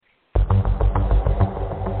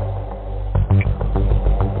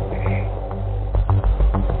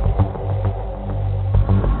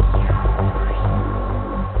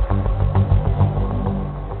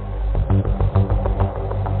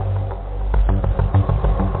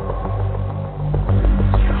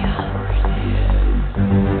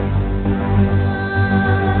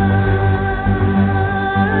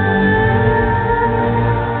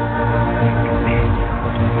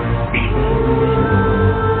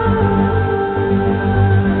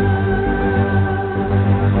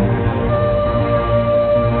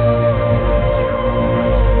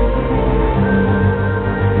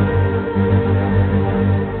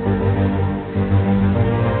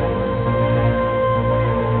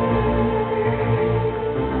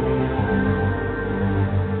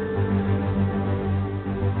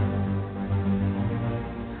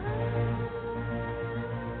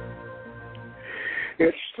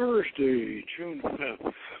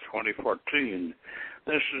2014.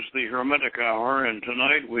 This is the Hermetic Hour, and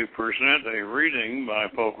tonight we present a reading by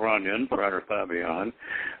Poke Runyon, Frater Thabion,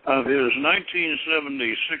 of his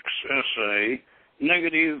 1976 essay,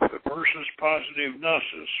 Negative versus Positive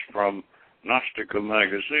Gnosis, from Gnostica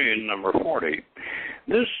magazine, number 40.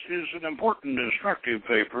 This is an important instructive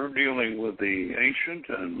paper dealing with the ancient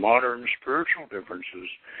and modern spiritual differences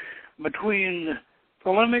between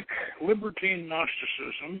Thelemic libertine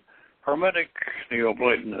Gnosticism, Hermetic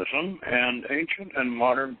neo-Platonism, and ancient and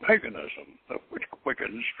modern Paganism, of which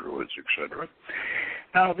wiccans, druids, etc.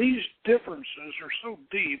 Now, these differences are so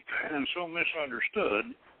deep and so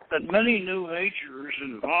misunderstood that many New-Agers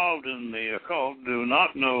involved in the occult do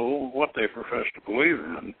not know what they profess to believe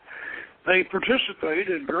in. They participate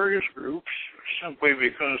in various groups simply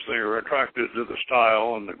because they are attracted to the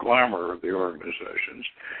style and the glamour of the organizations,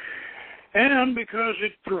 and because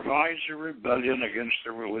it provides a rebellion against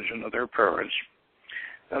the religion of their parents.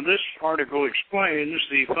 And this article explains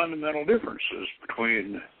the fundamental differences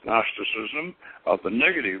between Gnosticism of the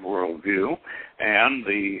negative worldview and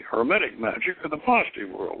the Hermetic magic of the positive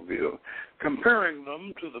worldview, comparing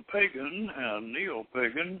them to the pagan and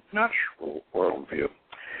neo-Pagan natural worldview.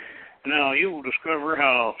 Now, you will discover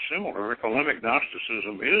how similar Thelemic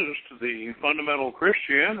Gnosticism is to the fundamental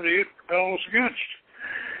Christianity it rebels against,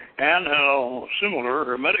 and how similar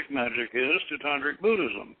Hermetic magic is to Tantric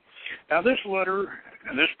Buddhism. Now, this letter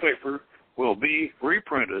and this paper will be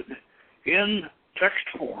reprinted in text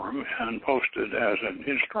form and posted as an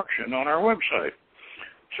instruction on our website.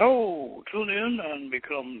 So, tune in and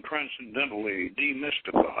become transcendentally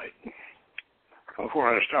demystified. Before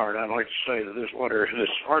I start, I'd like to say that this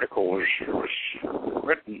article was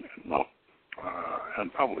written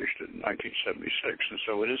and published in 1976, and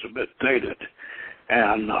so it is a bit dated.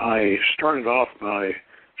 And I started off by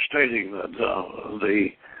stating that the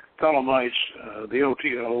Thelemites, the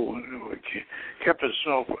OTO, kept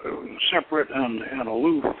itself separate and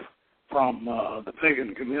aloof from the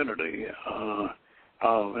pagan community, and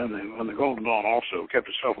the Golden Dawn also kept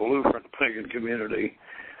itself aloof from the pagan community.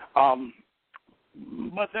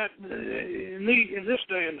 But that in this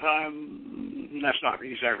day and time, that's not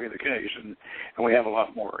exactly the case, and we have a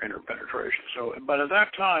lot more interpenetration. So, but at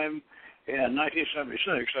that time, in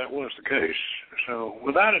 1976, that was the case. So,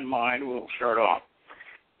 with that in mind, we'll start off.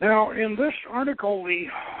 Now, in this article, the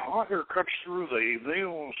author cuts through the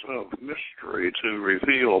veils of mystery to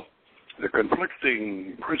reveal the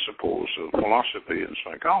conflicting principles of philosophy and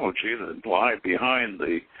psychology that lie behind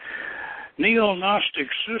the neo-Gnostic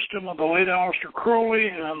system of the late Aleister Crowley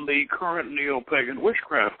and the current neo-Pagan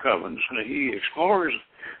witchcraft covens. And he explores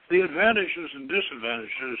the advantages and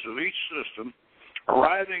disadvantages of each system,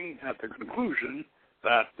 arriving at the conclusion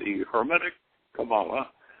that the Hermetic Kabbalah,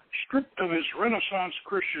 stripped of its Renaissance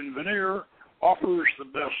Christian veneer, offers the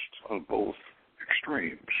best of both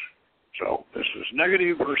extremes. So this is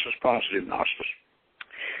negative versus positive Gnosis.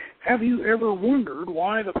 Have you ever wondered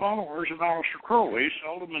why the followers of Aleister Crowley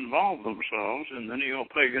seldom involve themselves in the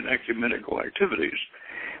neo-Pagan ecumenical activities?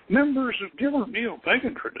 Members of different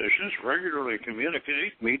neo-Pagan traditions regularly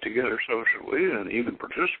communicate, meet together socially, and even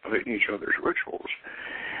participate in each other's rituals.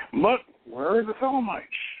 But where are the Thelemites?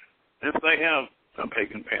 If they have a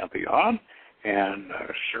pagan pantheon and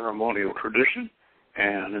a ceremonial tradition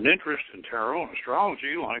and an interest in tarot and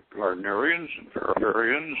astrology like Gardnerians and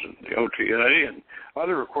Faravarians and the OTA and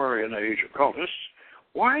other Aquarian Age occultists,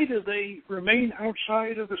 why do they remain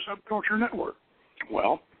outside of the subculture network?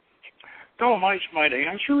 Well, Thelemites might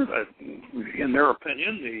answer that, in their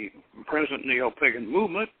opinion, the present neo-Pagan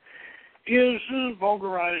movement is a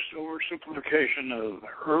vulgarized oversimplification of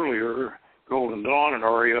earlier Golden Dawn and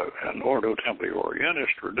Ordo Templi Orientis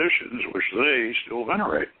traditions, which they still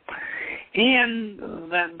venerate, and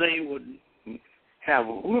that they would have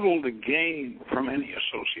little to gain from any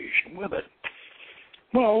association with it.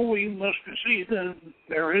 Well, we must concede that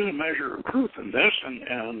there is a measure of truth in this,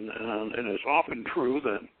 and it is often true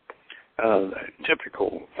that a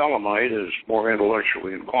typical Thelemite is more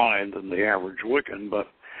intellectually inclined than the average Wiccan, but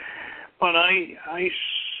I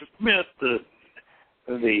submit that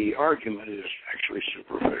the argument is actually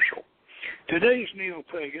superficial. Today's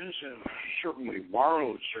neo-Pagans have certainly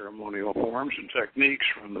borrowed ceremonial forms and techniques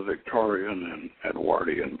from the Victorian and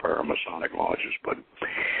Edwardian paramasonic lodges,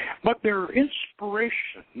 but their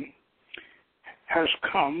inspiration has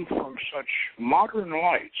come from such modern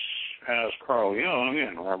lights as Carl Jung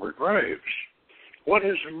and Robert Graves. What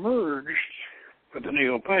has emerged with the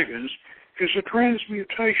neo-Pagans is a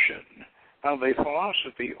transmutation of a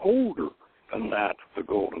philosophy older than that of the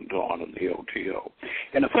Golden Dawn and the OTO.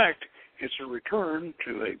 In effect, it's a return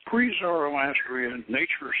to a pre-Zoroastrian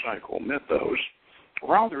nature cycle mythos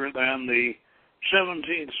rather than the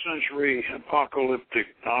 17th century apocalyptic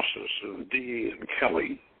Gnosis of D. and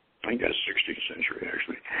Kelly. I think that's 16th century,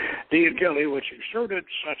 actually. D. and Kelly, which exerted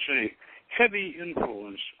such a heavy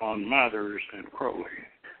influence on Mathers and Crowley.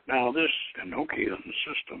 Now, this Enochian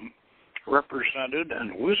system represented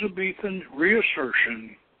an Elizabethan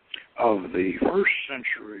reassertion of the first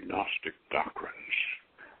century Gnostic doctrines,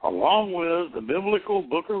 along with the biblical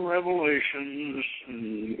Book of Revelations,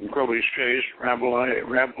 in Crowley's case,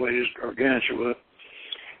 Rabelais' Gargantua,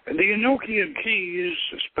 and the Enochian keys,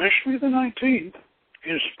 especially the 19th,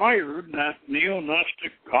 inspired that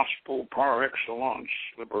neo-Gnostic gospel par excellence,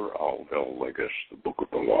 Liber Alvel Legis, the Book of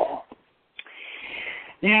the Law.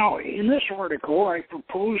 Now, in this article, I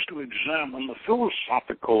propose to examine the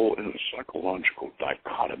philosophical and psychological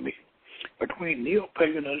dichotomy between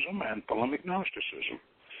neo-Paganism and Thelemic Gnosticism,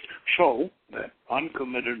 so that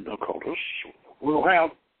uncommitted occultists will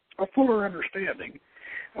have a fuller understanding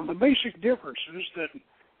of the basic differences that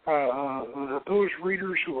those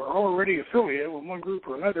readers who are already affiliated with one group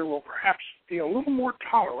or another will perhaps be a little more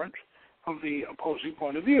tolerant of the opposing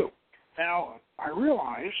point of view. Now, I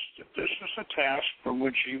realize that this is a task from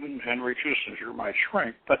which even Henry Kissinger might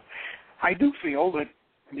shrink, but I do feel that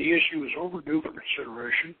the issue is overdue for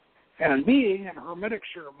consideration, and being an Hermetic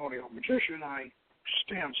ceremonial magician, I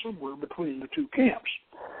stand somewhere between the two camps.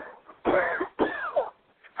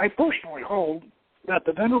 I personally hold that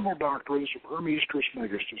the venerable doctrines of Hermes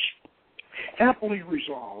Trismegistus happily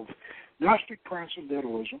resolve Gnostic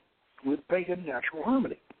transcendentalism with pagan natural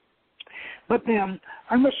harmony. But then,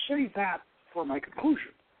 I must save that for my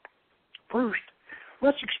conclusion. First,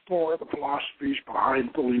 let's explore the philosophies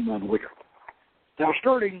behind Thelema and Wicca. Now,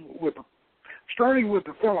 starting with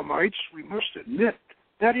the Thelemites, we must admit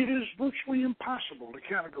that it is virtually impossible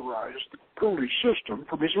to categorize the Crowley system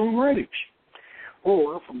from his own writings,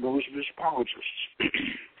 or from those of his apologists.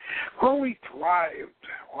 Crowley thrived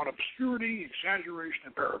on obscurity, exaggeration,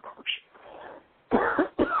 and paradox.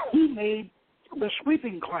 He made the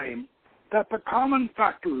sweeping claim that the common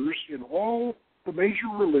factors in all the major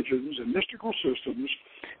religions and mystical systems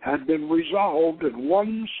had been resolved in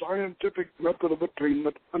one scientific method of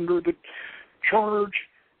attainment under his charge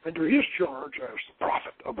as the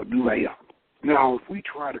prophet of a new aeon. Now, if we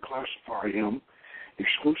try to classify him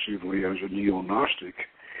exclusively as a neo-Gnostic,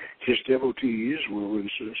 his devotees will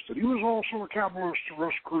insist that he was also a Kabbalist, a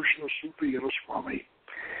Rosicrucian, a Sufi, and a Swami.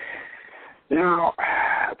 Now,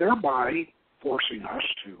 thereby forcing us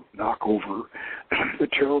to knock over the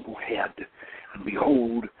terrible head and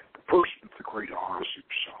behold the person of the great Oz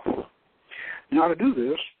himself. Now, to do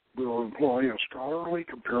this, we will employ a scholarly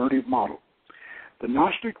comparative model, the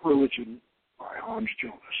Gnostic Religion by Hans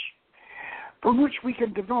Jonas, from which we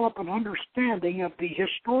can develop an understanding of the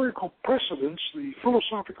historical precedents, the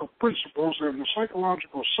philosophical principles, and the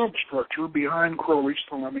psychological substructure behind Crowley's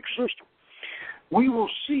Thelemic system. We will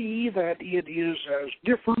see that it is as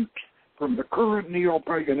different from the current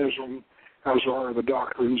neo-Paganism as are the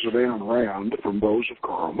doctrines of Ayn Rand from those of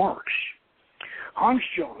Karl Marx. Hans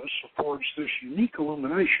Jonas affords this unique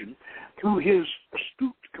illumination through his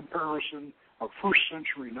astute comparison of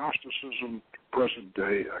first-century Gnosticism to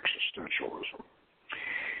present-day existentialism.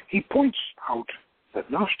 He points out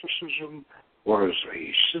that Gnosticism was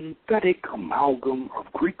a synthetic amalgam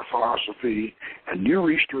of Greek philosophy and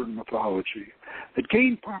Near Eastern mythology that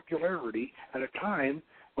gained popularity at a time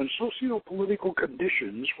when socio-political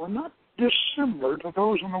conditions were not dissimilar to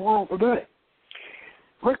those in the world today.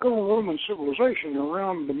 Greco-Roman civilization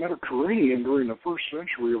around the Mediterranean during the first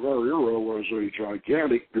century of our era was a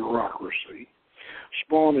gigantic bureaucracy,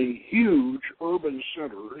 spawning huge urban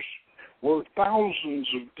centers where thousands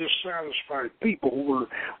of dissatisfied people were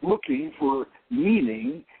looking for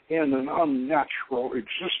meaning in an unnatural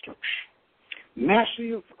existence.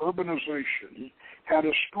 Massive urbanization had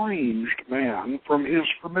estranged man from his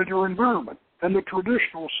familiar environment and the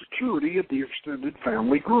traditional security of the extended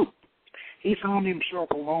family group. He found himself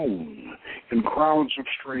alone in crowds of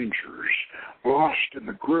strangers, lost in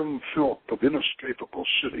the grim filth of inescapable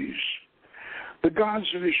cities. The gods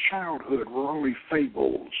of his childhood were only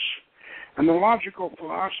fables, and the logical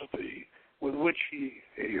philosophy with which he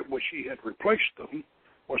had replaced them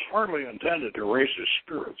was hardly intended to raise his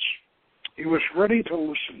spirits. He was ready to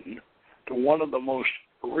listen to one of the most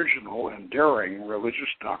original and daring religious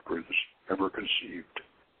doctrines ever conceived,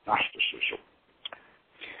 Gnosticism.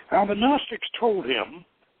 Now, the Gnostics told him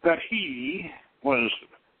that he was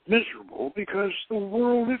miserable because the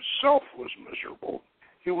world itself was miserable.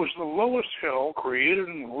 It was the lowest hell created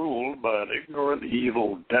and ruled by an ignorant,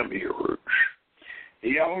 evil demiurge,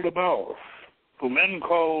 Yaldabaoth, who men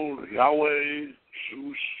called Yahweh,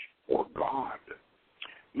 Zeus, or God.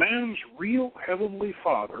 Man's real heavenly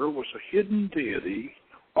father was a hidden deity,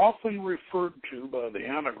 often referred to by the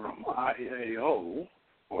anagram IAO,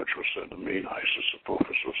 which was said to mean Isis,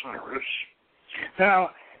 Apophis, Osiris.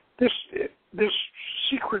 Now, this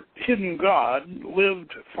secret hidden god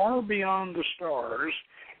lived far beyond the stars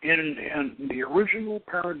in the original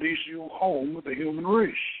paradisial home of the human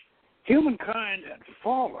race. Humankind had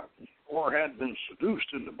fallen or had been seduced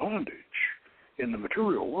into bondage in the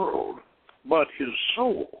material world, but his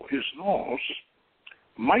soul, his nous,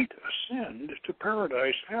 might ascend to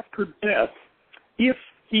paradise after death if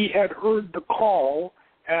he had heard the call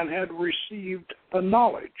and had received the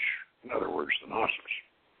knowledge, in other words, the Gnosis.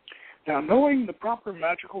 Now, knowing the proper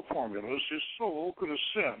magical formulas, his soul could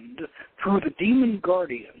ascend through the demon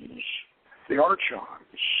guardians, the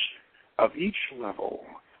archons, of each level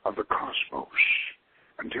of the cosmos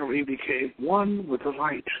until he became one with the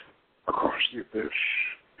light across the abyss.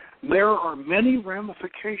 There are many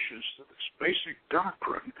ramifications to this basic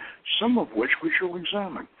doctrine, some of which we shall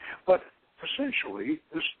examine. But essentially,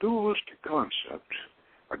 this dualistic concept,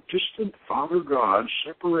 a distant Father God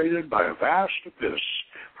separated by a vast abyss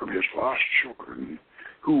from his lost children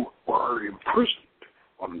who are imprisoned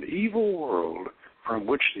on an evil world from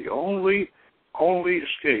which the only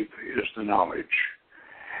escape is the knowledge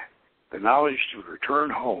to return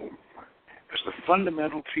home. This is the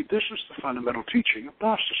fundamental teaching of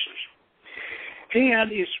Gnosticism.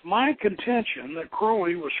 And it's my contention that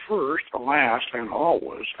Crowley was first, last, and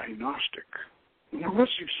always a Gnostic. Now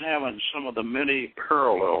let's examine some of the many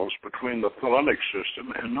parallels between the Thelemic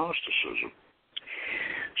system and Gnosticism.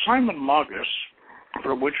 Simon Magus,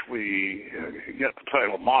 from which we get the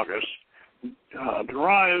title Magus,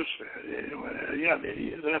 derives,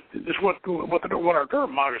 what our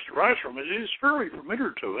term Magus derives from is fairly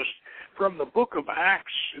familiar to us from the book of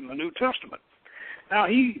Acts in the New Testament. Now,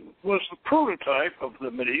 he was the prototype of the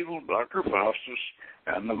medieval Dr. Faustus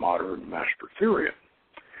and the modern Master Therion.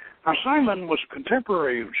 Now, Simon was a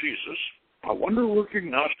contemporary of Jesus, a wonder-working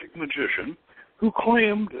Gnostic magician who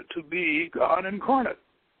claimed to be God incarnate.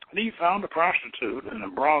 And he found a prostitute in a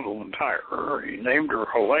brothel in Tyre. He named her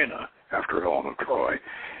Helena, after Helen of Troy.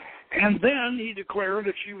 And then he declared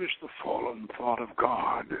that she was the fallen thought of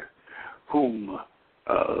God, whom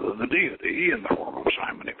the deity, in the form of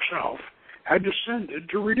Simon himself, had descended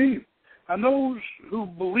to redeem. And those who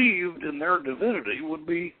believed in their divinity would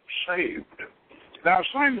be saved. Now,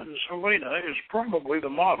 Simon's Helena is probably the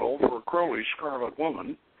model for Crowley's Scarlet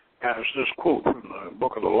Woman, as this quote from the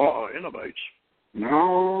Book of the Law intimates.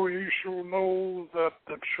 Now ye shall know that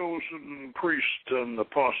the chosen priest and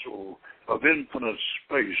apostle of infinite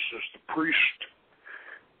space is the priest,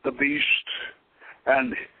 the beast,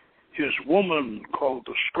 and his woman called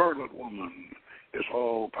the Scarlet Woman is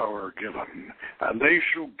all power given. And they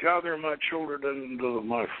shall gather my children into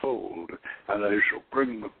my fold, and they shall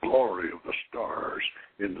bring the glory of the stars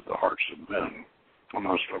into the hearts of men. And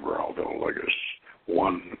that's Alville Legis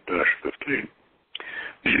 1-15.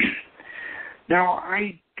 Now,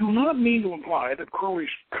 I do not mean to imply that Crowley's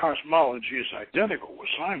cosmology is identical with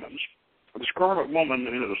Simon's. The Scarlet Woman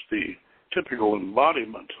is the typical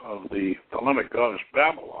embodiment of the Thelemic goddess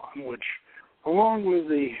Babylon, which, along with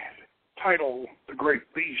the title The Great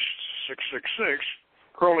Beast 666,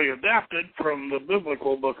 Crowley adapted from the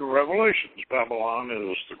biblical book of Revelations. Babylon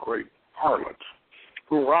is the great harlot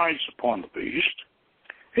who rides upon the beast.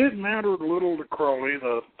 It mattered little to Crowley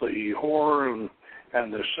that the whore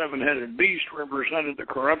and the seven-headed beast represented the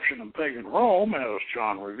corruption of pagan Rome, as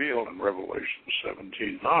John revealed in Revelation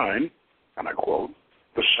 17:9, and I quote,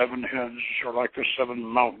 "The seven heads are like the seven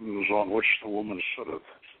mountains on which the woman sitteth."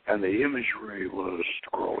 And the imagery was to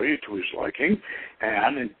Crowley to his liking,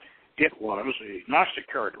 and it was a Gnostic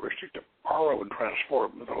characteristic to borrow and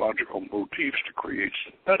transform mythological motifs to create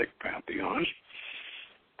synthetic pantheons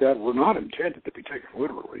that were not intended to be taken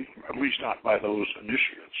literally, at least not by those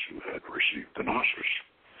initiates who had received the Gnosis.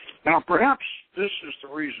 Now, perhaps this is the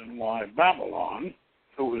reason why Babylon,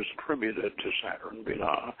 who is attributed to Saturn,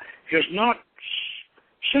 Binah, is not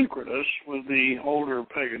synchronous with the older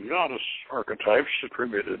pagan goddess archetypes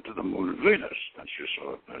attributed to the moon and Venus. That's just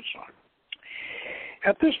that sign.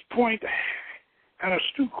 At this point, an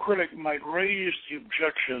astute critic might raise the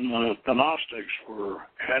objection that the Gnostics were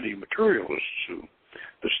anti-materialists who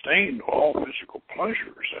disdained all physical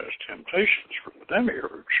pleasures as temptations from the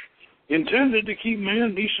demiurge, intended to keep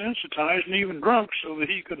man desensitized and even drunk so that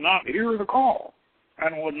he could not hear the call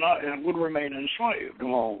and would remain enslaved.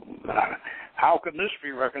 Well, how can this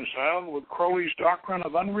be reconciled with Crowley's doctrine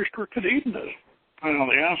of unrestricted hedonism? Well,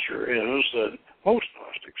 the answer is that most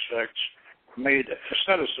Gnostic sects made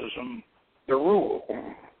asceticism the rule.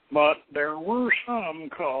 but there were some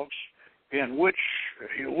cults in which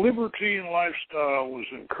a libertine lifestyle was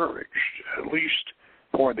encouraged, at least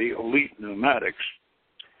for the elite pneumatics.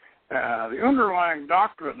 The underlying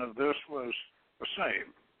doctrine of this was the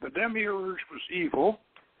same. The Demyurge was evil,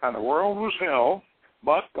 and the world was hell,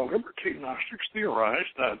 but the libertine Gnostics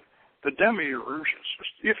theorized that the Demyurge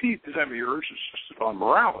insisted on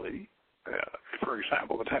morality, for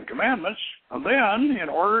example, the Ten Commandments, and then, in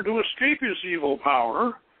order to escape his evil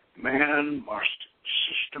power, man must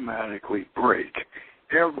systematically break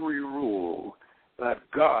every rule that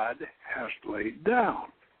God has laid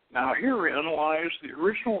down. Now, herein lies the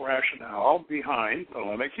original rationale behind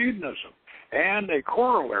Thelemic Hedonism and a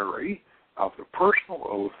corollary of the personal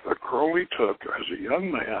oath that Crowley took as a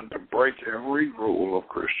young man to break every rule of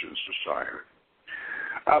Christian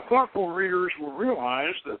society. Thoughtful readers will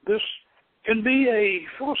realize that this can be a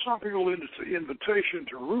philosophical invitation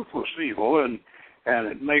to ruthless evil, and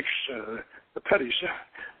it makes the petty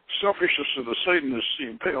selfishness of the Satanists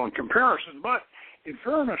seem pale in comparison. But in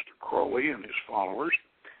fairness to Crowley and his followers,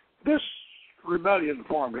 this rebellion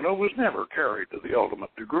formula was never carried to the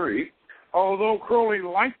ultimate degree. Although Crowley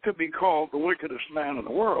liked to be called the wickedest man in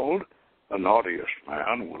the world, the naughtiest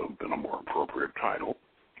man would have been a more appropriate title.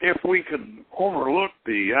 If we can overlook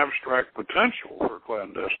the abstract potential for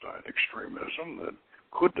clandestine extremism that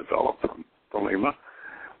could develop from Thelema,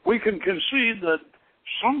 we can concede that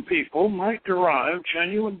some people might derive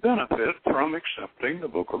genuine benefit from accepting the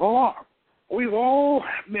Book of the Law. We've all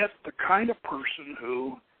met the kind of person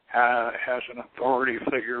who has an authority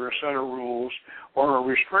figure, a set of rules, or a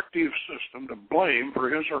restrictive system to blame for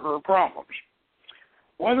his or her problems.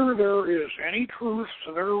 Whether there is any truth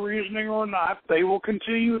to their reasoning or not, they will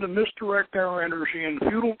continue to misdirect their energy in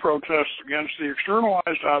futile protests against the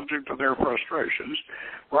externalized object of their frustrations,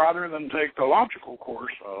 rather than take the logical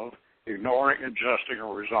course of ignoring, adjusting,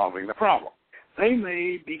 or resolving the problem. They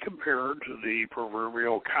may be compared to the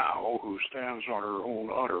proverbial cow who stands on her own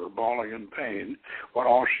udder, bawling in pain, when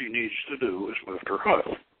all she needs to do is lift her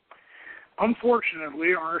hoof.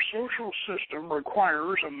 Unfortunately, our social system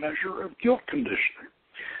requires a measure of guilt conditioning.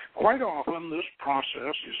 Quite often, this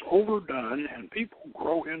process is overdone, and people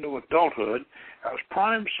grow into adulthood as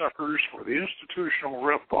prime suckers for the institutional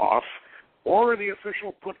rip-off or the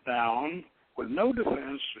official put-down, with no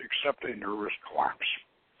defense except a nervous collapse.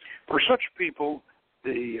 For such people,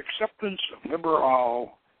 the acceptance of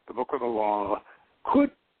liberal, the Book of the Law,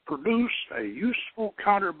 could produce a useful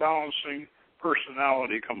counterbalancing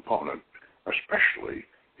personality component, especially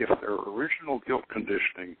if their original guilt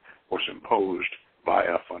conditioning was imposed by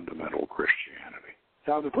a fundamental Christianity.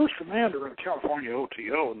 Now, the first commander of California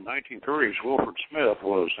OTO in the 1930s, Wilfred Smith,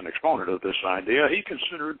 was an exponent of this idea. He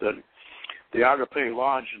considered that the Agape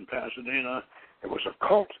Lodge in Pasadena, it was a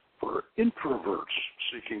cult for introverts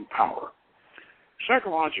seeking power.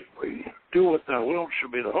 Psychologically, do what thou wilt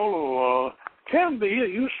shall be the whole of the law can be a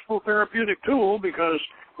useful therapeutic tool, because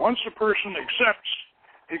once a person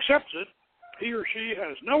accepts it, he or she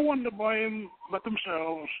has no one to blame but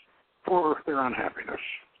themselves for their unhappiness.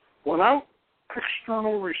 Without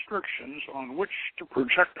external restrictions on which to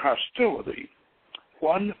project hostility,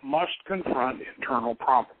 one must confront internal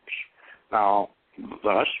problems. Now,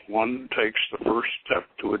 thus, one takes the first step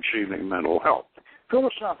to achieving mental health.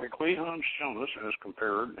 Philosophically, Hans Jonas has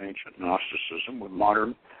compared ancient Gnosticism with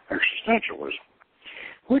modern existentialism,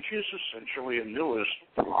 which is essentially a nihilist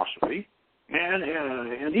philosophy,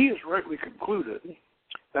 and he has rightly concluded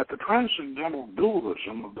that the transcendental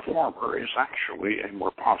dualism of the former is actually a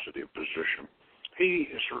more positive position. He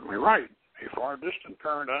is certainly right. A far distant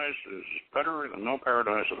paradise is better than no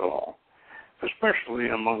paradise at all, especially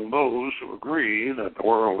among those who agree that the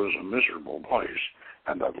world is a miserable place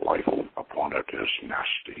and that life upon it is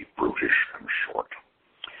nasty, brutish, and short.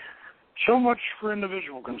 So much for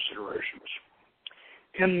individual considerations.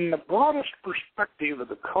 In the broadest perspective of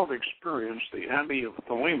the cult experience, the Abbey of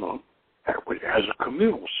Thelema, as a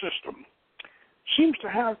communal system, seems to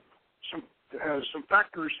have some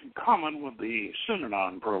factors in common with the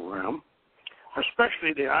Synanon program,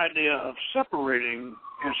 especially the idea of separating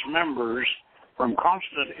its members from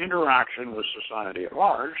constant interaction with society at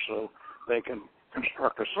large so they can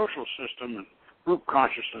construct a social system and group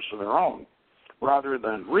consciousness of their own, rather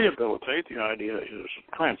than rehabilitate, the idea is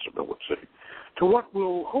transability, to what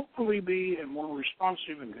will hopefully be a more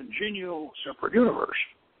responsive and congenial separate universe.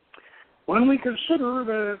 When we consider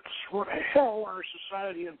that what hell our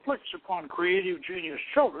society inflicts upon creative genius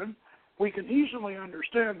children, we can easily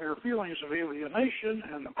understand their feelings of alienation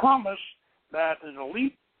and the promise that an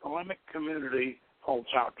elite Thelemic community holds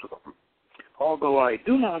out to them. Although I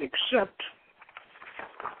do not accept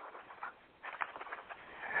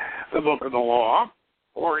the Book of the Law,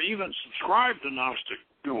 or even subscribe to Gnostic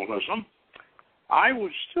dualism, I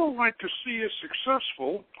would still like to see a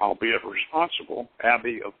successful, albeit responsible,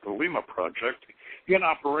 Abbey of Thelema project in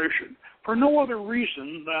operation for no other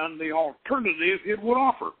reason than the alternative it would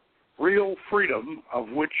offer, real freedom of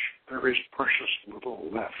which there is precious little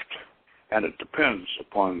left. And it depends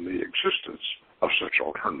upon the existence of such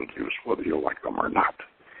alternatives, whether you like them or not.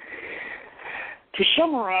 To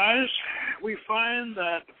summarize, we find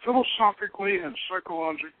that philosophically and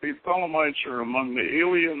psychologically, Thelemites are among the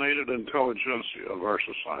alienated intelligentsia of our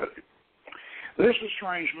society. This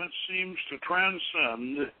estrangement seems to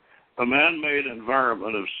transcend the man-made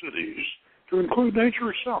environment of cities to include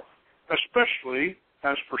nature itself, especially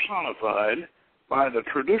as personified by the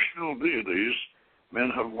traditional deities men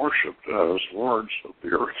have worshipped as lords of the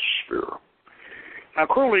earth sphere. Now,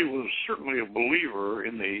 Crowley was certainly a believer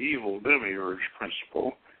in the evil demiurge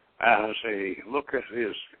principle, as a look at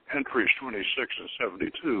his entries 26 and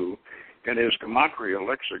 72 in his Gematria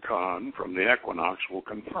lexicon from the Equinox will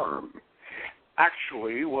confirm.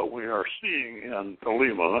 Actually, what we are seeing in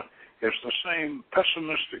Thelema is the same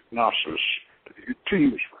pessimistic Gnosis, to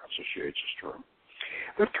use Francis Yates' term,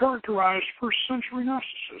 that characterized first-century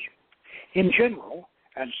Gnosticism in general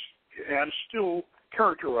and still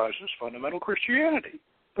characterizes fundamental Christianity.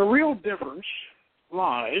 The real difference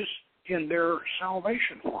lies in their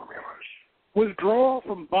salvation formulas. Withdrawal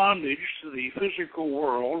from bondage to the physical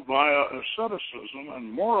world via asceticism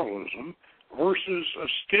and moralism versus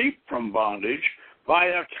escape from bondage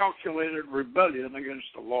via calculated rebellion against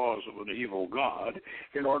the laws of an evil God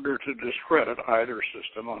in order to discredit either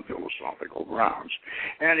system on philosophical grounds.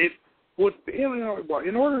 And it would,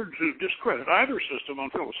 in order to discredit either system on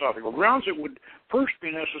philosophical grounds, it would first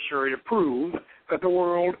be necessary to prove that the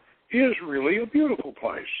world is really a beautiful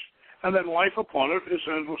place and that life upon it is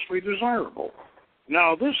endlessly desirable.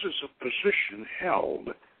 Now, this is a position held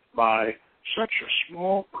by such a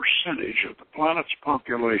small percentage of the planet's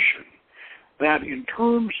population that in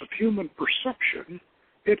terms of human perception,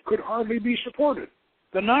 it could hardly be supported.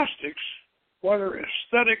 The Gnostics, whether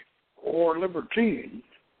aesthetic or libertine,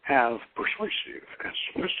 have persuasive and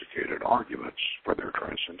sophisticated arguments for their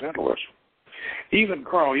transcendentalism. Even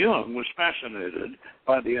Carl Jung was fascinated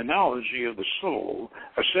by the analogy of the soul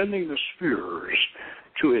ascending the spheres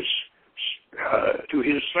to his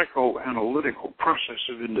psychoanalytical process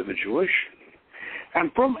of individuation.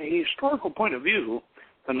 And from a historical point of view,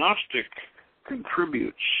 the Gnostic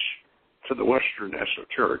contributes to the Western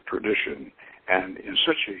esoteric tradition, and in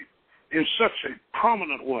such a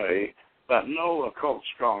prominent way that no occult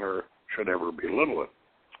scholar should ever belittle it.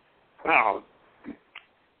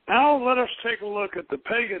 Now let us take a look at the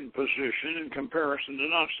pagan position in comparison to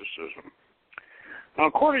Gnosticism. Now,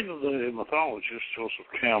 according to the mythologist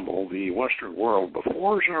Joseph Campbell, the Western world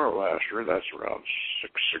before Zoroaster, that's around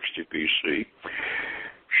 660 BC,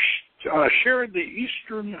 shared the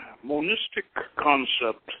Eastern monistic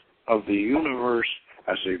concept of the universe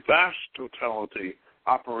as a vast totality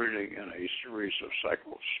operating in a series of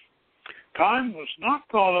cycles. Time was not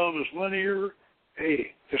thought of as linear,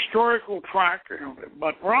 a historical track,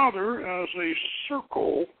 but rather as a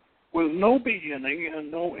circle with no beginning and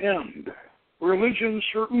no end. Religion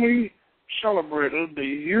certainly celebrated the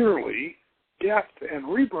yearly death and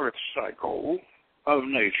rebirth cycle of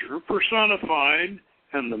nature, personified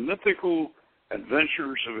in the mythical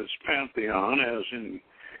adventures of its pantheon, as in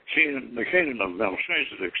the Canaan of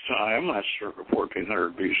Melchizedek's time, that's circa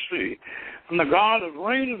 1400 BC, and the god of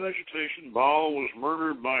rain and vegetation, Baal, was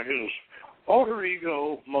murdered by his alter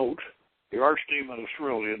ego, Mot, the archdemon of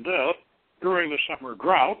sterility and death, during the summer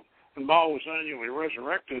drought, and Baal was annually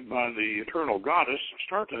resurrected by the eternal goddess,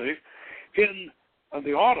 Astarte, in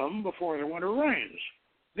the autumn before the winter rains.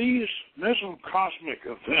 These mesocosmic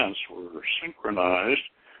events were synchronized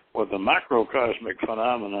with the macrocosmic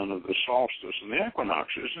phenomenon of the solstice and the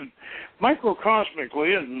equinoxes, and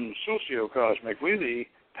microcosmically and sociocosmically, the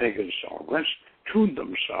pagan celebrants tuned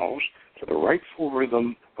themselves to the rightful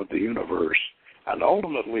rhythm of the universe and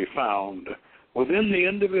ultimately found within the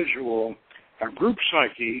individual a group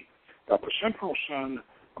psyche that the central sun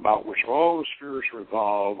about which all the spheres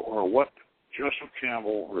revolve, or what Joseph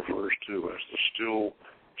Campbell refers to as the still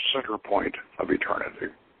center point of eternity.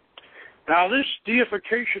 Now, this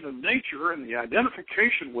deification of nature and the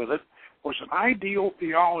identification with it was an ideal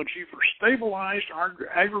theology for stabilized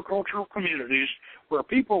agricultural communities where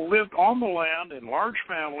people lived on the land in large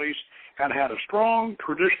families and had a strong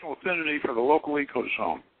traditional affinity for the local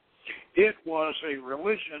ecosystem. It was a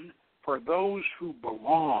religion for those who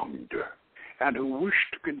belonged and who wished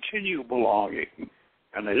to continue belonging,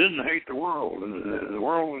 and they didn't hate the world, and the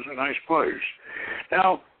world was a nice place.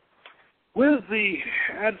 Now, With the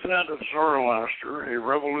advent of Zoroaster, a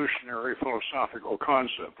revolutionary philosophical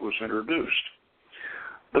concept was introduced.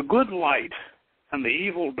 The good light and the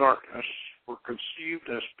evil darkness were conceived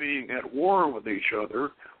as being at war with each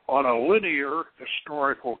other on a linear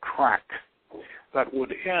historical track that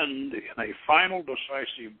would end in a final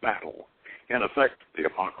decisive battle, in effect, the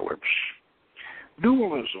apocalypse.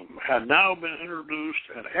 Dualism had now been introduced,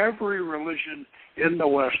 and every religion in the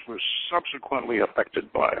West was subsequently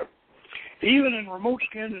affected by it. Even in remote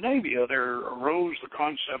Scandinavia, there arose the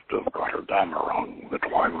concept of Götterdämmerung, the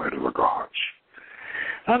twilight of the gods.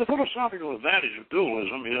 Now, the philosophical advantage of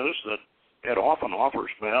dualism is that it often offers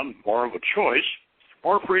man more of a choice,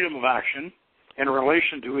 more freedom of action in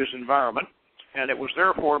relation to his environment, and it was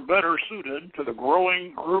therefore better suited to the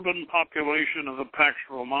growing urban population of the Pax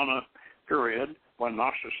Romana period when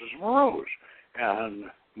Gnosticism arose. And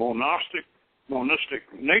monistic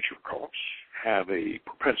nature cults have a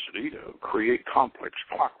propensity to create complex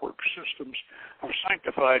clockwork systems of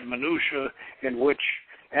sanctified minutiae in which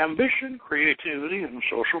ambition, creativity, and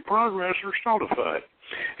social progress are stultified.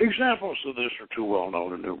 Examples of this are too well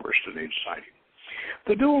known and numerous to need citing.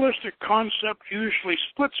 The dualistic concept usually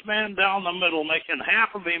splits man down the middle, making half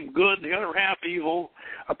of him good and the other half evil,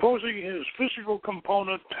 opposing his physical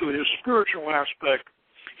component to his spiritual aspect.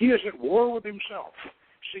 He is at war with himself,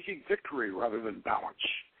 seeking victory rather than balance.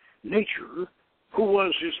 Nature, who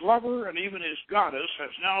was his lover and even his goddess,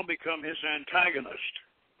 has now become his antagonist,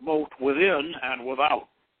 both within and without.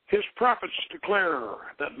 His prophets declare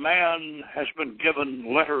that man has been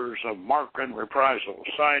given letters of marque and reprisal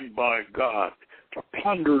signed by God to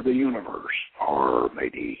plunder the universe, or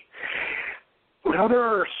maybe. Now, there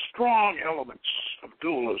are strong elements of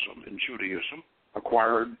dualism in Judaism,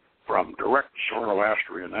 acquired from direct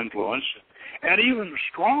Zoroastrian influence, and even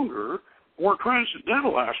stronger, more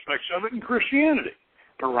transcendental aspects of it in Christianity,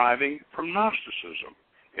 deriving from Gnosticism.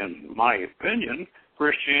 In my opinion,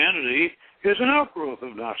 Christianity is an outgrowth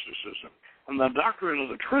of Gnosticism, and the doctrine of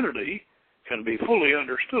the Trinity can be fully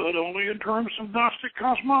understood only in terms of Gnostic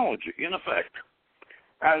cosmology, in effect,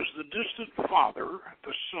 as the distant Father,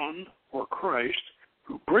 the Son, or Christ,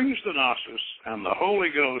 who brings the Gnosis, and the Holy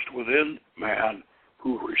Ghost within man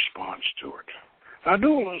who responds to it. Now,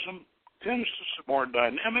 dualism tends to support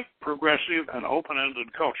dynamic, progressive, and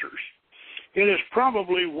open-ended cultures. It is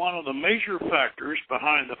probably one of the major factors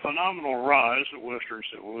behind the phenomenal rise of Western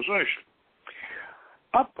civilization.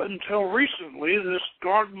 Up until recently, this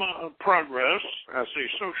dogma of progress as a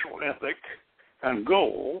social ethic and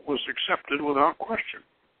goal was accepted without question.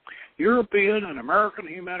 European and American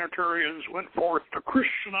humanitarians went forth to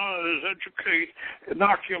Christianize, educate,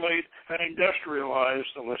 inoculate, and industrialize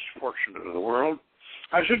the less fortunate of the world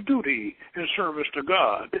as a duty in service to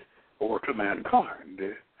God or to mankind.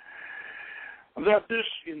 That this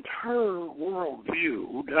entire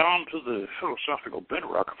worldview, down to the philosophical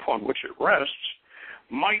bedrock upon which it rests,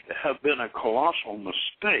 might have been a colossal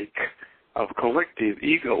mistake of collective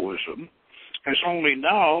egoism, is only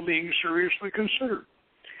now being seriously considered.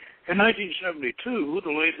 In 1972,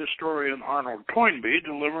 the late historian Arnold Toynbee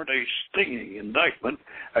delivered a stinging indictment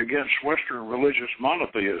against Western religious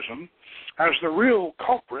monotheism as the real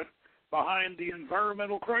culprit behind the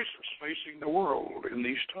environmental crisis facing the world in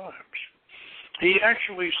these times. He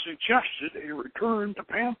actually suggested a return to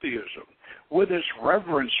pantheism with its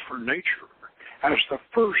reverence for nature as the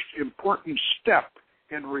first important step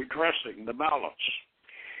in redressing the balance.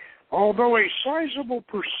 Although a sizable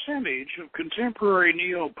percentage of contemporary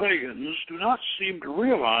neo-Pagans do not seem to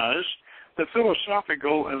realize the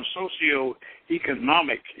philosophical and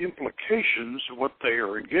socio-economic implications of what they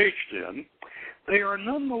are engaged in, they are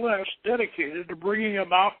nonetheless dedicated to bringing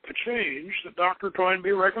about the change that Dr.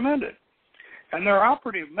 Toynbee recommended. And their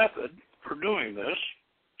operative method for doing this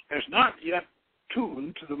is not yet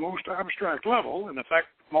tuned to the most abstract level, in effect,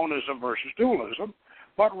 monism versus dualism,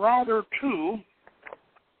 but rather to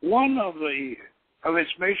one of its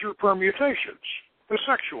major permutations, the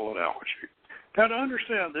sexual analogy. Now, to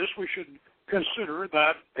understand this, we should consider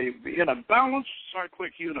that in a balanced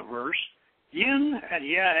cyclic universe, yin and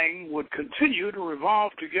yang would continue to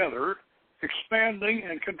revolve together, expanding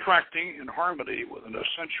and contracting in harmony with an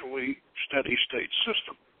essentially steady-state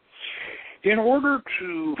system. In order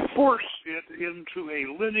to force it into a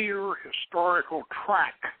linear historical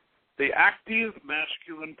track, the active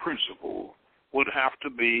masculine principle would have to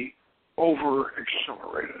be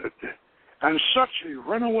over-accelerated. And such a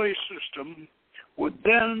runaway system would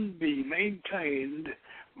then be maintained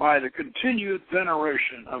by the continued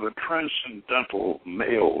veneration of a transcendental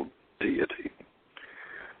male deity.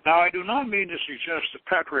 Now, I do not mean to suggest that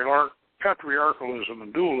patriarchalism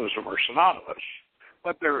and dualism are synonymous.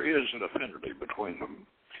 but there is an affinity between them.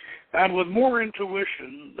 And with more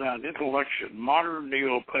intuition than intellection, modern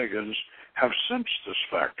neo-pagans have sensed this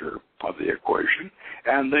factor of the equation,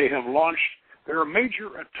 and they have launched their major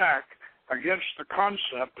attack against the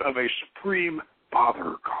concept of a supreme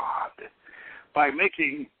Father God by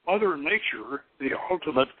making Mother Nature the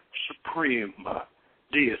ultimate supreme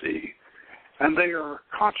deity. And they are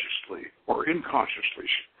consciously or unconsciously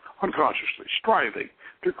striving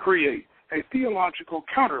to create a theological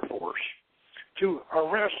counterforce to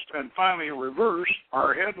arrest and finally reverse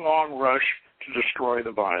our headlong rush to destroy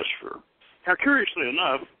the biosphere. Now, curiously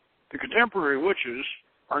enough, the contemporary witches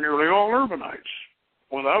are nearly all urbanites,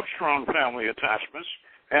 without strong family attachments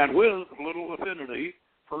and with little affinity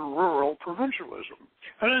for rural provincialism.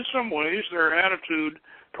 And in some ways, their attitude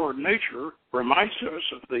toward nature reminds us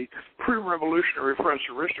of the pre-revolutionary French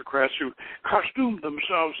aristocrats who costumed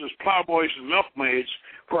themselves as plowboys and milkmaids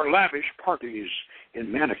for lavish parties in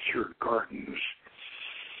manicured gardens.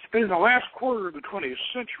 In the last quarter of the 20th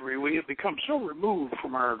century, we have become so removed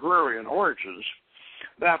from our agrarian origins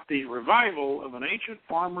that the revival of an ancient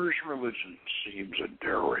farmer's religion seems a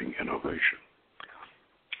daring innovation.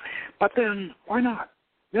 But then, why not?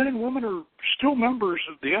 Men and women are still members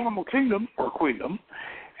of the animal kingdom or queendom,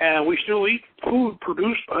 and we still eat food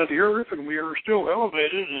produced by the earth, and we are still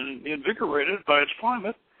elevated and invigorated by its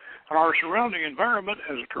climate, and our surrounding environment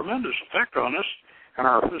has a tremendous effect on us and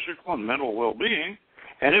our physical and mental well-being.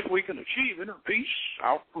 And if we can achieve inner peace,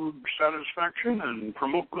 outward satisfaction, and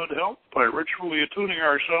promote good health by ritually attuning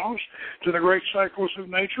ourselves to the great cycles of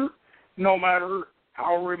nature, no matter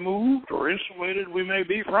how removed or insulated we may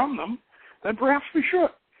be from them, then perhaps we should.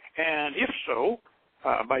 And if so,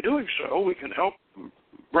 by doing so, we can help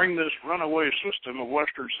bring this runaway system of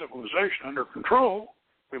Western civilization under control.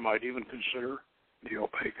 We might even consider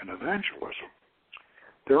neo-Pagan evangelism.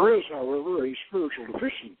 There is, however, a spiritual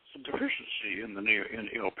deficiency in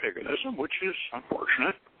neo-Paganism, which is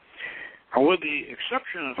unfortunate. With the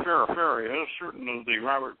exception of Feraferia, certain of the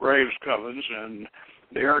Robert Graves covens and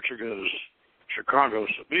the Archiga's Chicago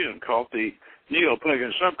Thabion cult, the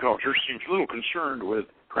neo-Pagan subculture seems little concerned with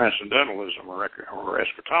transcendentalism or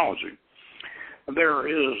eschatology. There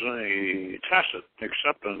is a tacit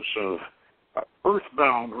acceptance of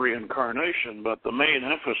earthbound reincarnation, but the main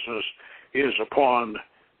emphasis is upon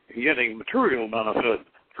getting material benefit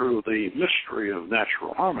through the mystery of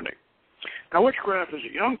natural harmony. Now, witchcraft is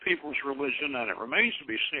a young people's religion, and it remains to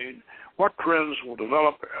be seen what trends will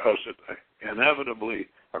develop as it inevitably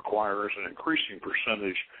acquires an increasing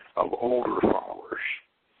percentage of older followers.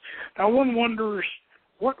 Now, one wonders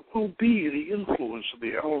what will be the influence of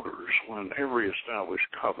the elders when every established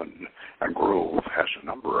coven and grove has a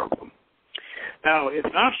number of them. Now, if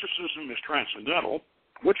Gnosticism is transcendental,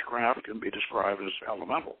 witchcraft can be described as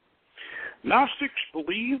elemental. Gnostics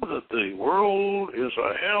believe that the world is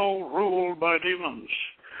a hell ruled by demons,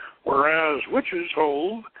 whereas witches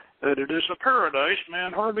hold that it is a paradise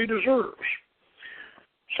man hardly deserves.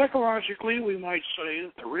 Psychologically, we might say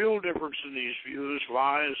that the real difference in these views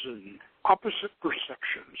lies in opposite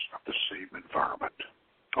perceptions of the same environment.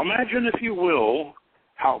 Imagine, if you will,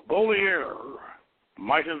 how Baudelaire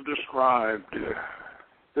might have described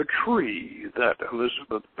the tree that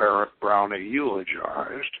Elizabeth Barrett Browning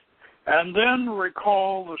eulogized, and then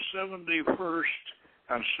recall the 71st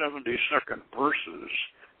and 72nd verses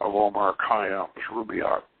of Omar Khayyam's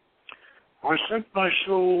Rubaiyat. I sent my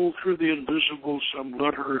soul through the invisible some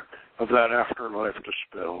letter of that afterlife to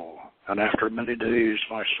spell, and after many days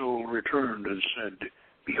my soul returned and said,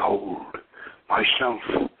 Behold, myself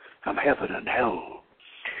am heaven and hell.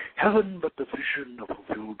 Heaven but the vision of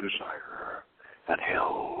fulfilled desire, and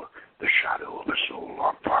hell the shadow of a soul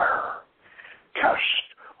on fire, cast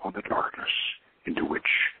on the darkness into which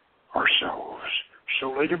ourselves,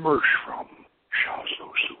 so late emerged from, shall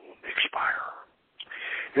so soon expire.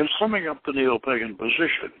 In summing up the neo-Pagan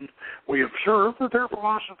position, we observe that their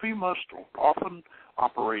philosophy must often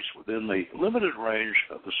operates within the limited range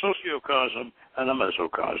of the sociocosm and the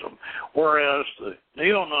mesocosm, whereas the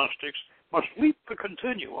neo-Gnostics must leap the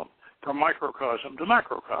continuum from microcosm to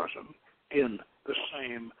macrocosm in the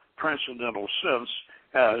same transcendental sense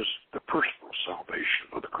as the personal salvation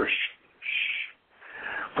of the Christians.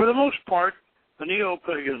 For the most part, the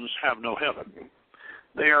neo-Pagans have no heaven.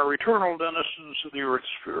 They are eternal denizens of the earth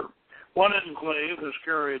sphere. One enclave has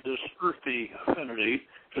carried this earthy affinity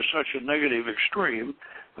to such a negative extreme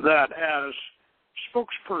that as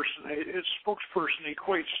its spokesperson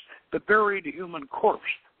equates the buried human corpse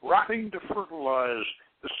rotting to fertilize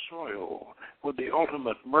the soil with the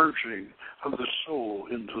ultimate merging of the soul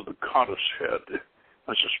into the goddess head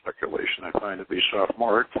That's a speculation I find to be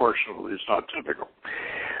sophomoric. Fortunately, it's not typical.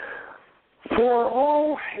 For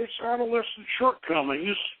all its adolescent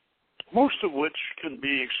shortcomings, most of which can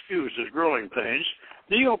be excused as growing pains,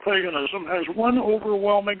 neo-Paganism has one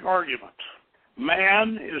overwhelming argument.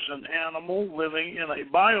 Man is an animal living in a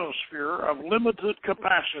biosphere of limited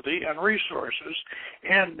capacity and resources,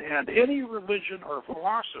 and any religion or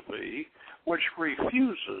philosophy which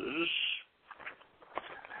refuses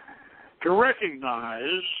to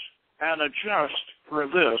recognize and adjust for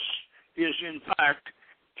this is in fact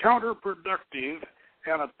counterproductive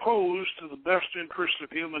and opposed to the best interest of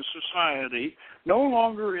human society, no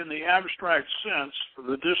longer in the abstract sense for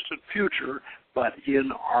the distant future, but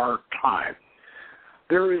in our time.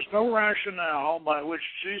 There is no rationale by which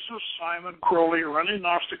Jesus, Simon, Crowley, or any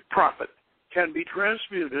Gnostic prophet can be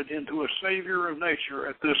transmuted into a savior of nature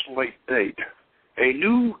at this late date. A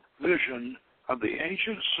new vision of the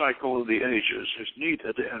ancient cycle of the ages is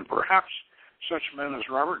needed, and perhaps such men as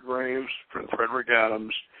Robert Graves, Frederick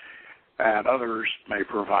Adams, and others may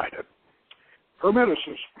provide it.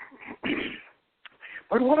 Hermeticism.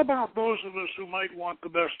 But what about those of us who might want the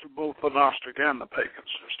best of both the Gnostic and the pagan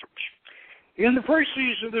systems? In the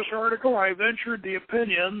précis of this article, I ventured the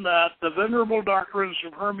opinion that the venerable doctrines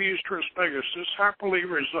of Hermes Trismegistus happily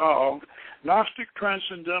resolved Gnostic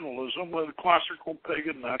transcendentalism with classical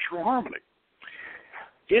pagan natural harmony.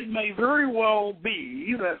 It may very well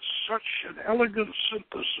be that such an elegant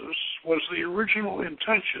synthesis was the original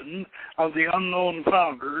intention of the unknown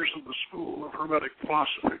founders of the school of Hermetic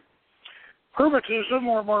philosophy. Hermetism,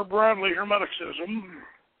 or more broadly Hermeticism,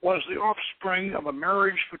 was the offspring of a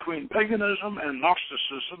marriage between paganism and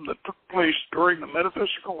Gnosticism that took place during the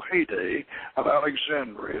metaphysical heyday of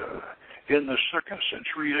Alexandria in the 2nd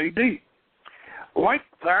century A.D. Like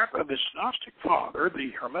that of its Gnostic father, the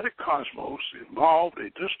Hermetic cosmos involved a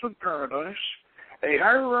distant paradise, a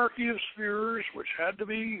hierarchy of spheres which had to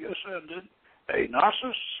be ascended, a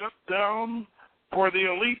Gnosis set down for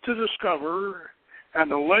the elite to discover,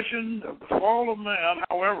 and the legend of the fall of man.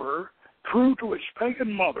 However, true to its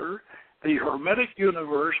pagan mother, the Hermetic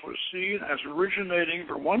universe was seen as originating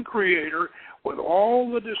from one creator with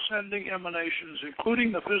all the descending emanations,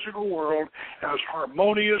 including the physical world, as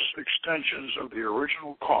harmonious extensions of the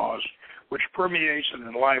original cause, which permeates and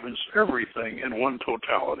enlivens everything in one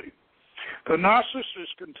totality. The Gnosis is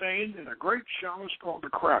contained in a great chalice called the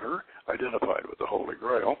Crater, identified with the Holy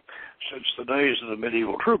Grail, since the days of the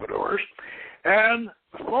medieval troubadours, and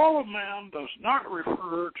the fall of man does not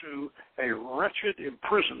refer to a wretched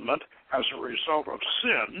imprisonment as a result of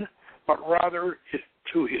sin, but rather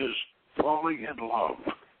to his falling in love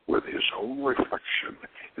with his own reflection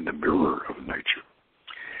in the mirror of nature,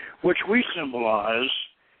 which we symbolize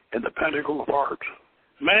in the Pentacle of Art.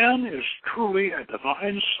 Man is truly a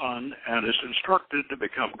divine son and is instructed to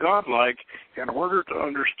become godlike in order to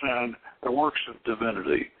understand the works of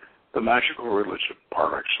divinity, the magical religion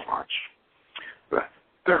par excellence.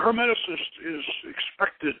 The Hermeticist is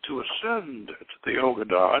expected to ascend to the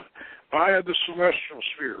Yoga-God via the celestial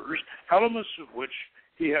spheres, elements of which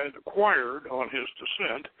he had acquired on his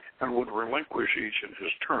descent and would relinquish each in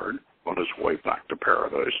his turn on his way back to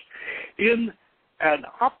paradise, in an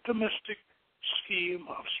optimistic scheme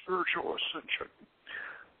of spiritual ascension.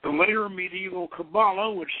 The later medieval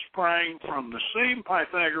Kabbalah, which sprang from the same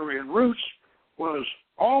Pythagorean roots, was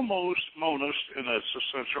almost monist in its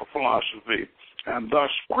essential philosophy, and thus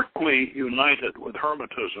quickly united with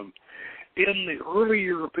Hermetism in the early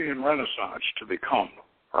European Renaissance to become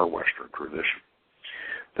our Western tradition.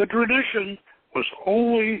 The tradition was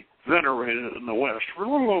only venerated in the West for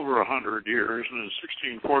a little over 100 years, and in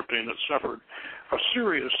 1614 it suffered a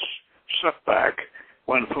serious setback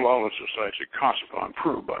when philologists Isaac Casaubon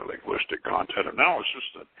proved by linguistic content analysis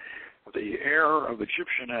that the air of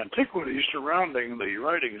Egyptian antiquities surrounding the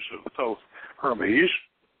writings of both Hermes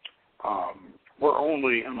were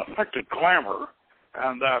only an affected glamour,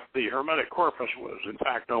 and that the Hermetic corpus was, in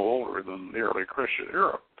fact, no older than the early Christian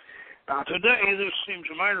era. Now, today, this seems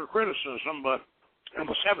a minor criticism, but in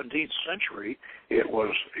the 17th century, it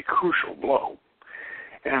was a crucial blow.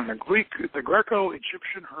 And the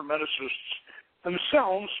Greco-Egyptian Hermeticists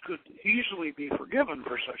themselves could easily be forgiven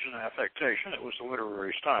for such an affectation. It was the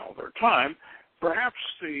literary style of their time. Perhaps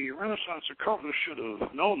the Renaissance occultists should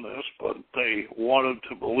have known this, but they wanted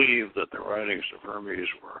to believe that the writings of Hermes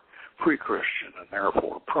were pre-Christian and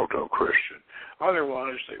therefore proto-Christian.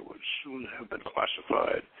 Otherwise, they would soon have been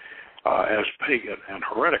classified as pagan and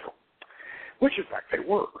heretical, which in fact they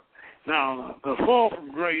were. Now, the fall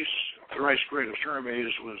from grace, thrice greatest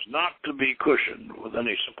Hermes, was not to be cushioned with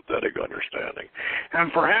any sympathetic understanding.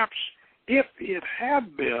 And perhaps If it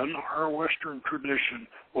had been, our Western tradition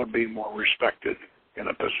would be more respected in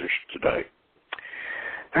a position today.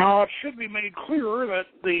 Now, it should be made clear that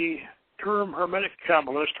the term Hermetic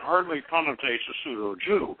Kabbalist hardly connotates a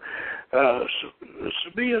pseudo-Jew.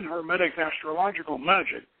 Thabion Hermetic astrological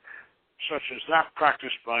magic, such as that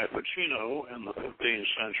practiced by Ficino in the 15th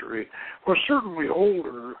century, was certainly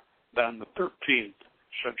older than the 13th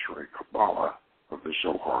century Kabbalah of the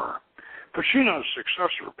Zohar. Ficino's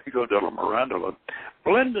successor, Pico della Mirandola,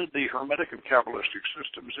 blended the Hermetic and Kabbalistic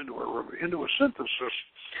systems into a synthesis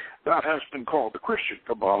that has been called the Christian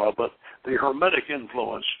Kabbalah, but the Hermetic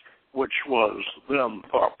influence, which was then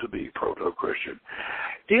thought to be proto-Christian,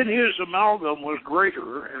 in his amalgam was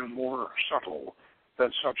greater and more subtle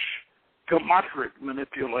than such geometric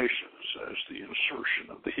manipulations as the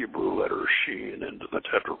insertion of the Hebrew letter Shin into the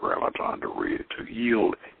Tetragrammaton to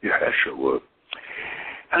yield Yeshua.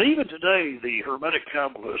 And even today, the Hermetic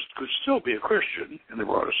Kabbalist could still be a Christian in the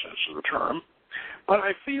broadest sense of the term, but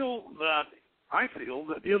I feel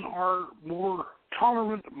that in our more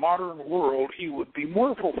tolerant modern world, he would be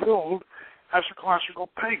more fulfilled as a classical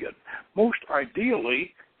pagan. Most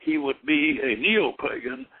ideally, he would be a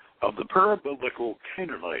neo-Pagan of the parabiblical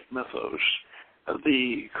Canaanite mythos,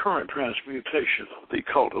 the current transmutation of the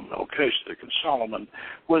cult of Melchizedek and Solomon,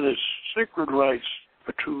 with its sacred rites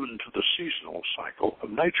attuned to the seasonal cycle of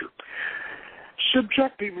nature.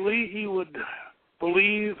 Subjectively, he would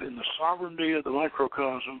believe in the sovereignty of the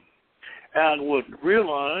microcosm and would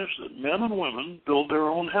realize that men and women build their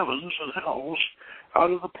own heavens and hells out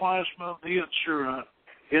of the plasma of the Yetzirah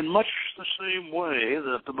in much the same way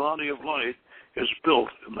that the body of light is built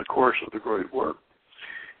in the course of the great work.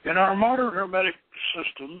 In our modern Hermetic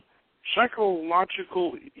system,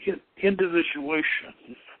 psychological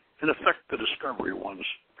individuation, in effect the discovery of one's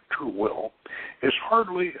true will, is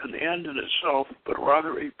hardly an end in itself, but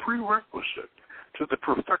rather a prerequisite to the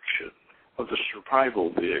perfection of the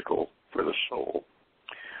survival vehicle for the soul.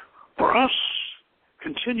 For us,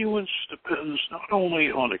 continuance depends not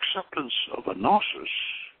only on acceptance of a Gnosis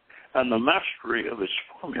and the mastery of its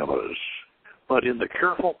formulas, but in the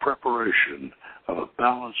careful preparation of a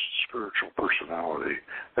balanced spiritual personality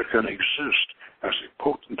that can exist as a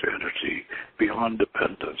potent entity beyond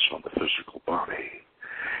dependence on the physical body.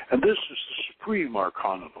 And this is the supreme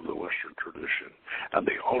arcanum of the Western tradition and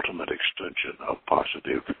the ultimate extension of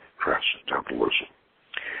positive transcendentalism.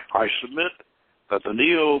 I submit that the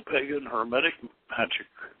neo-Pagan Hermetic magic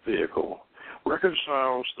vehicle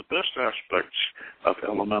reconciles the best aspects of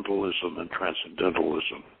elementalism and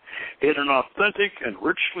transcendentalism in an authentic and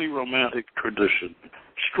richly romantic tradition,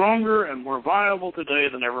 stronger and more viable today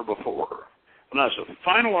than ever before. And as a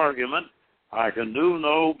final argument, I can do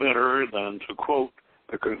no better than to quote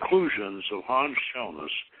the conclusions of Hans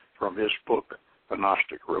Jonas from his book, The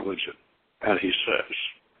Gnostic Religion. And he says,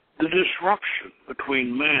 the disruption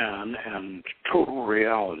between man and total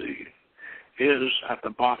reality is at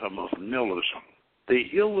the bottom of nihilism. The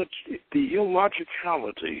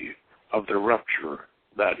illogicality of the rupture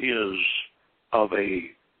that is of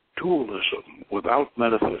a dualism without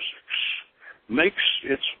metaphysics makes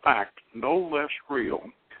its fact no less real,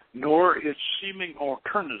 nor its seeming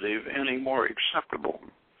alternative any more acceptable.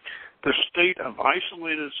 The state of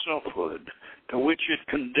isolated selfhood to which it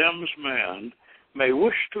condemns man may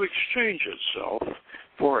wish to exchange itself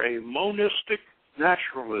for a monistic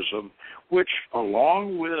naturalism which,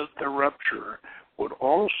 along with the rupture, would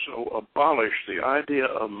also abolish the idea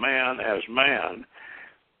of man as man.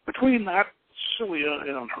 Between that cilia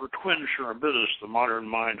and her twin Charybdis, the modern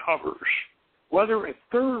mind hovers. Whether a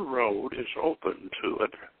third road is open to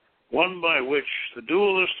it, one by which the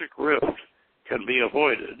dualistic rift can be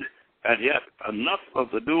avoided, and yet enough of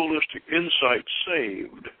the dualistic insight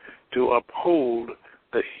saved to uphold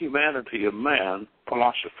the humanity of man,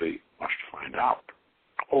 philosophy must find out.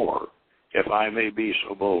 Or, if I may be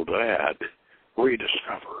so bold to add,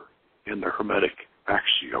 rediscover in the Hermetic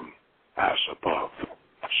axiom, as above,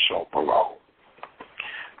 so below.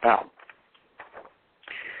 Now,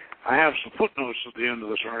 I have some footnotes at the end of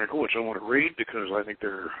this article which I want to read because I think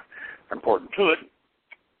they're important to it.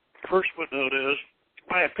 The first footnote is,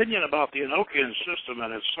 my opinion about the Enochian system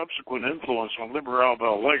and its subsequent influence on Liber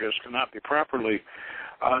Alba Legis cannot be properly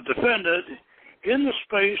defended in the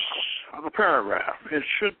space of a paragraph. It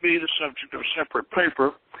should be the subject of a separate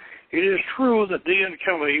paper. It is true that Dee and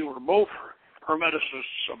Kelly were both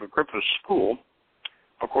Hermeticists of Agrippa's school,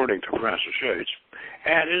 according to Francis Yates,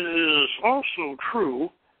 and it is also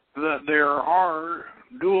true that there are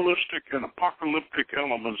dualistic and apocalyptic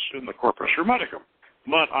elements in the Corpus Hermeticum.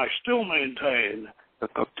 But I still maintain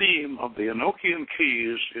that the theme of the Enochian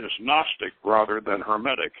keys is Gnostic rather than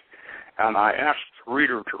Hermetic, and I asked the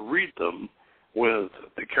reader to read them with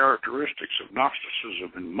the characteristics of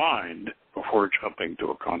Gnosticism in mind before jumping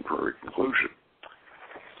to a contrary conclusion.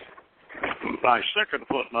 My second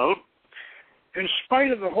footnote, in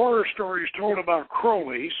spite of the horror stories told about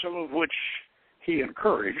Crowley, some of which he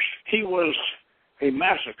encouraged, he was a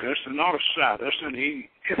masochist and not a sadist, and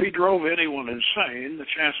if he drove anyone insane, the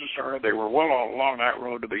chances are they were well along that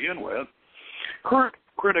road to begin with. Current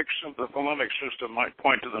critics of the Thelemic system might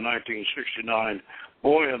point to the 1969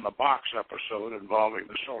 Boy in the Box episode involving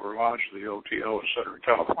the Solar Lodge of the OTO in Southern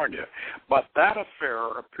California, but that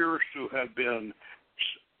affair appears to have been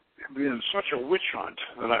such a witch hunt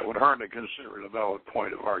that I would hardly consider it a valid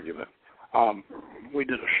point of argument. We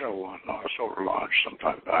did a show on Solar Lodge some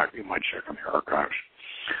time back. You might check in the archives.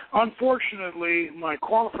 Unfortunately, my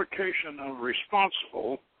qualification of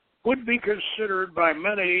responsible would be considered by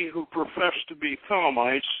many who profess to be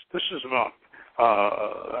Thelemites. This is about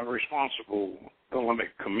a responsible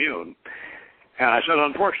Thelemic commune. And I said,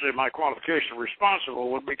 unfortunately, my qualification of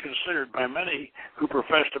responsible would be considered by many who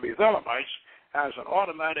profess to be Thelemites as an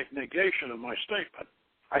automatic negation of my statement.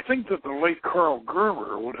 I think that the late Karl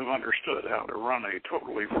Gerber would have understood how to run a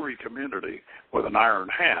totally free community with an iron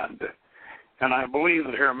hand. And I believe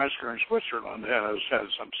that Herr Metzger in Switzerland has had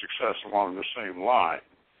some success along the same line.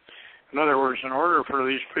 In other words, in order for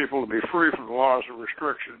these people to be free from the laws of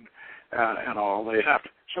restriction and all,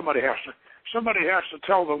 somebody has to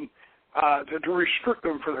tell them to restrict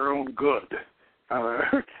them for their own good.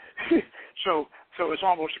 So it's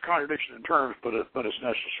almost a contradiction in terms, but it's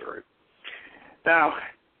necessary. Now,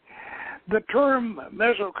 the term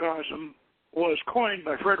mesocosm was coined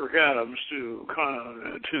by Frederick Adams to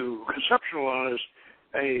conceptualize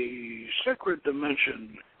a sacred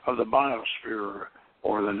dimension of the biosphere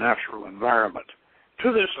or the natural environment.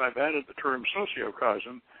 To this, I've added the term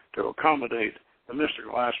sociocosm to accommodate the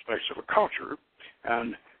mystical aspects of a culture,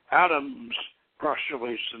 and Adams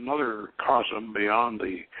postulates another cosm beyond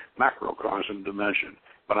the macrocosm dimension,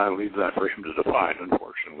 but I leave that for him to define.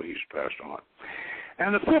 Unfortunately, he's passed on.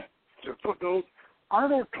 And the fifth footnote,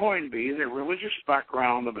 Arnold Toynbee, the religious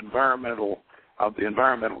background of the environmental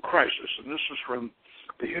crisis, and this is from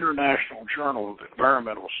the International Journal of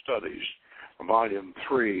Environmental Studies, Volume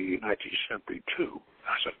 3, 1972.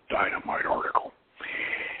 That's a dynamite article.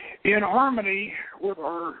 In harmony with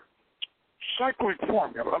our cyclic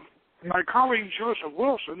formula, my colleague Joseph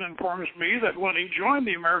Wilson informs me that when he joined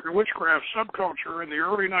the American witchcraft subculture in the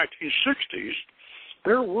early 1960s,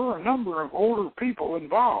 there were a number of older people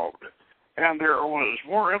involved, and there was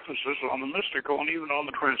more emphasis on the mystical and even on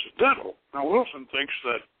the transcendental. Now, Wilson thinks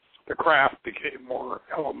that the craft became more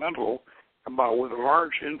elemental with a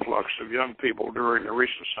large influx of young people during the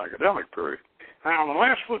recent psychedelic period. Now, the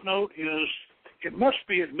last footnote is, it must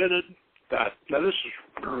be admitted that, now this is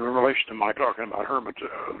in relation to my talking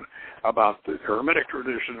about the Hermetic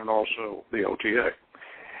tradition and also the OTA.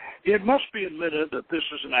 It must be admitted that this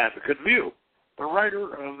is an advocate view. The writer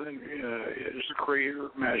is the creator,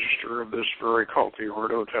 magister of this very culty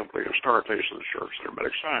Ordo Templi Astartes of the Church of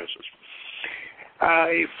Hermetic Sciences.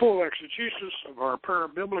 A full exegesis of our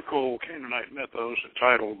parabiblical Canaanite mythos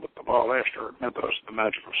entitled The Baal Ashtar Mythos of the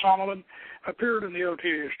Magic of Solomon appeared in the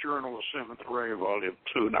OTA's Journal of Seventh Ray, Volume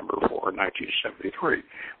 2, Number 4, 1973.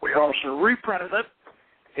 We also reprinted it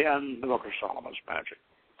in the Book of Solomon's Magic.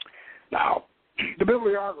 Now, the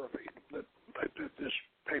bibliography that this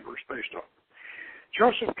paper is based on.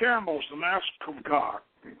 Joseph Campbell's The Masks of God,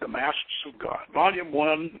 Volume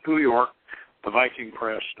 1, New York, The Viking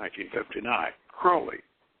Press, 1959. Crowley,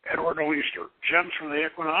 Edward O. Easter, Gems from the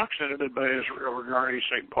Equinox, edited by Israel Regardie,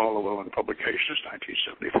 St. Paul Llewellyn Publications,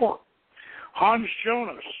 1974. Hans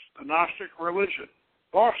Jonas, The Gnostic Religion,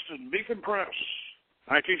 Boston, Beacon Press,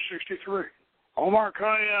 1963. Omar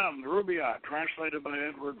Khayyam, The Rubaiyat, translated by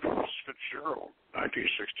Edward Fitzgerald,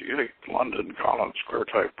 1968. London, Collins Square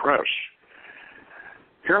Type Press.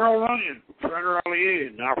 Poke Runyon, Freder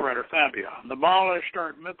Allier, now Freder Thabion, The Baal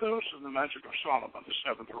Ashtar Mythos and the Magic of Solomon, The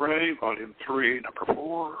Seventh Ray, Volume 3, Number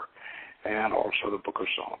 4, and also the Book of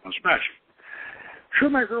Solomon's Magic.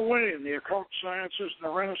 Shoemaker Way in the Occult Sciences and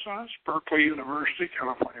the Renaissance, Berkeley University,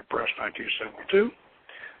 California Press, 1972.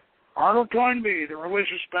 Arnold Toynbee, The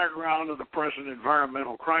Religious Background of the Present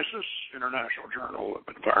Environmental Crisis, International Journal of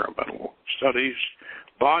Environmental Studies,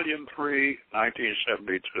 Volume 3,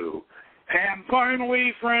 1972. And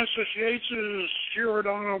finally, Francis Yates's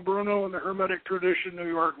Giordano Bruno and the Hermetic Tradition, New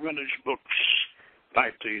York Vintage Books,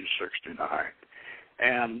 1969.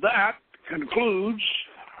 And that concludes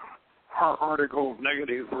our article,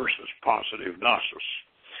 Negative versus Positive Gnosis,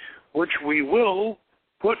 which we will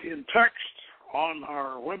put in text on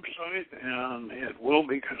our website, and it will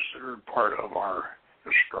be considered part of our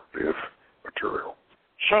instructive material.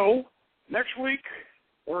 So, next week,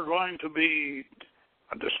 we're going to be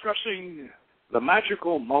discussing the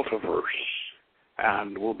magical multiverse,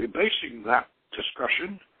 and we'll be basing that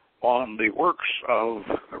discussion on the works of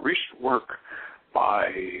the recent work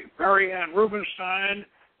by Mary Ann Rubenstein,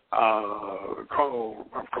 called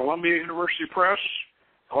Columbia University Press,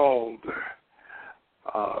 called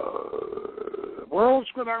Worlds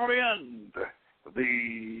Without End,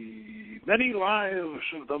 The Many Lives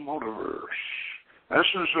of the Multiverse.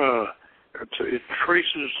 This is it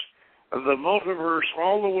traces the multiverse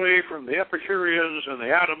all the way from the Epicureans and the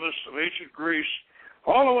atomists of ancient Greece,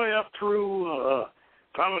 all the way up through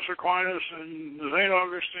Thomas Aquinas and St.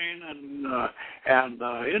 Augustine and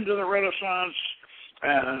into the Renaissance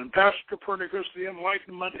and past Copernicus, the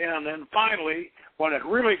Enlightenment, and then finally, when it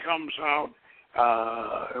really comes out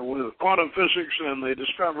with quantum physics and the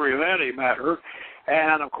discovery of antimatter,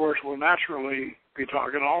 and of course we'll naturally be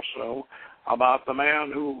talking also about the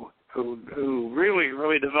man who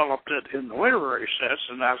really developed it in the literary sense,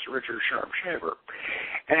 and that's Richard Sharp Shaver,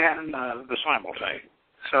 and the simultane.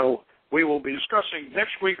 So we will be discussing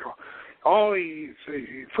next week all the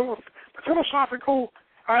philosophical,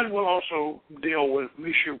 and we'll also deal with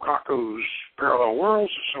Michio Kaku's parallel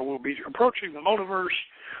worlds. So we'll be approaching the multiverse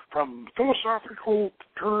from philosophical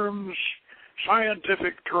terms,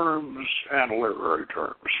 scientific terms, and literary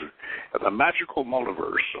terms. The magical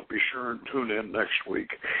multiverse. So be sure and tune in next week.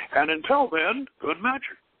 And until then, good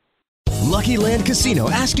magic. Lucky Land Casino,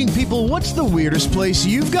 asking people, what's the weirdest place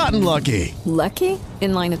you've gotten lucky? Lucky?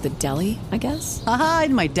 In line at the deli, I guess? Aha,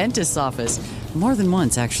 in my dentist's office. More than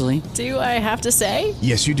once, actually. Do I have to say?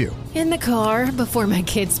 Yes, you do. In the car before my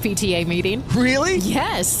kids' PTA meeting. Really?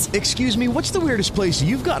 Yes. Excuse me, what's the weirdest place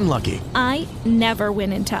you've gotten lucky? I never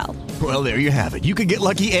win and tell. Well, there you have it. You can get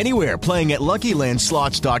lucky anywhere, playing at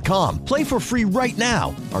LuckyLandSlots.com. Play for free right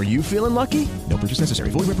now. Are you feeling lucky? No purchase necessary.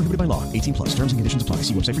 Void where prohibited by law. 18+. Terms and conditions apply.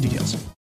 See website for details.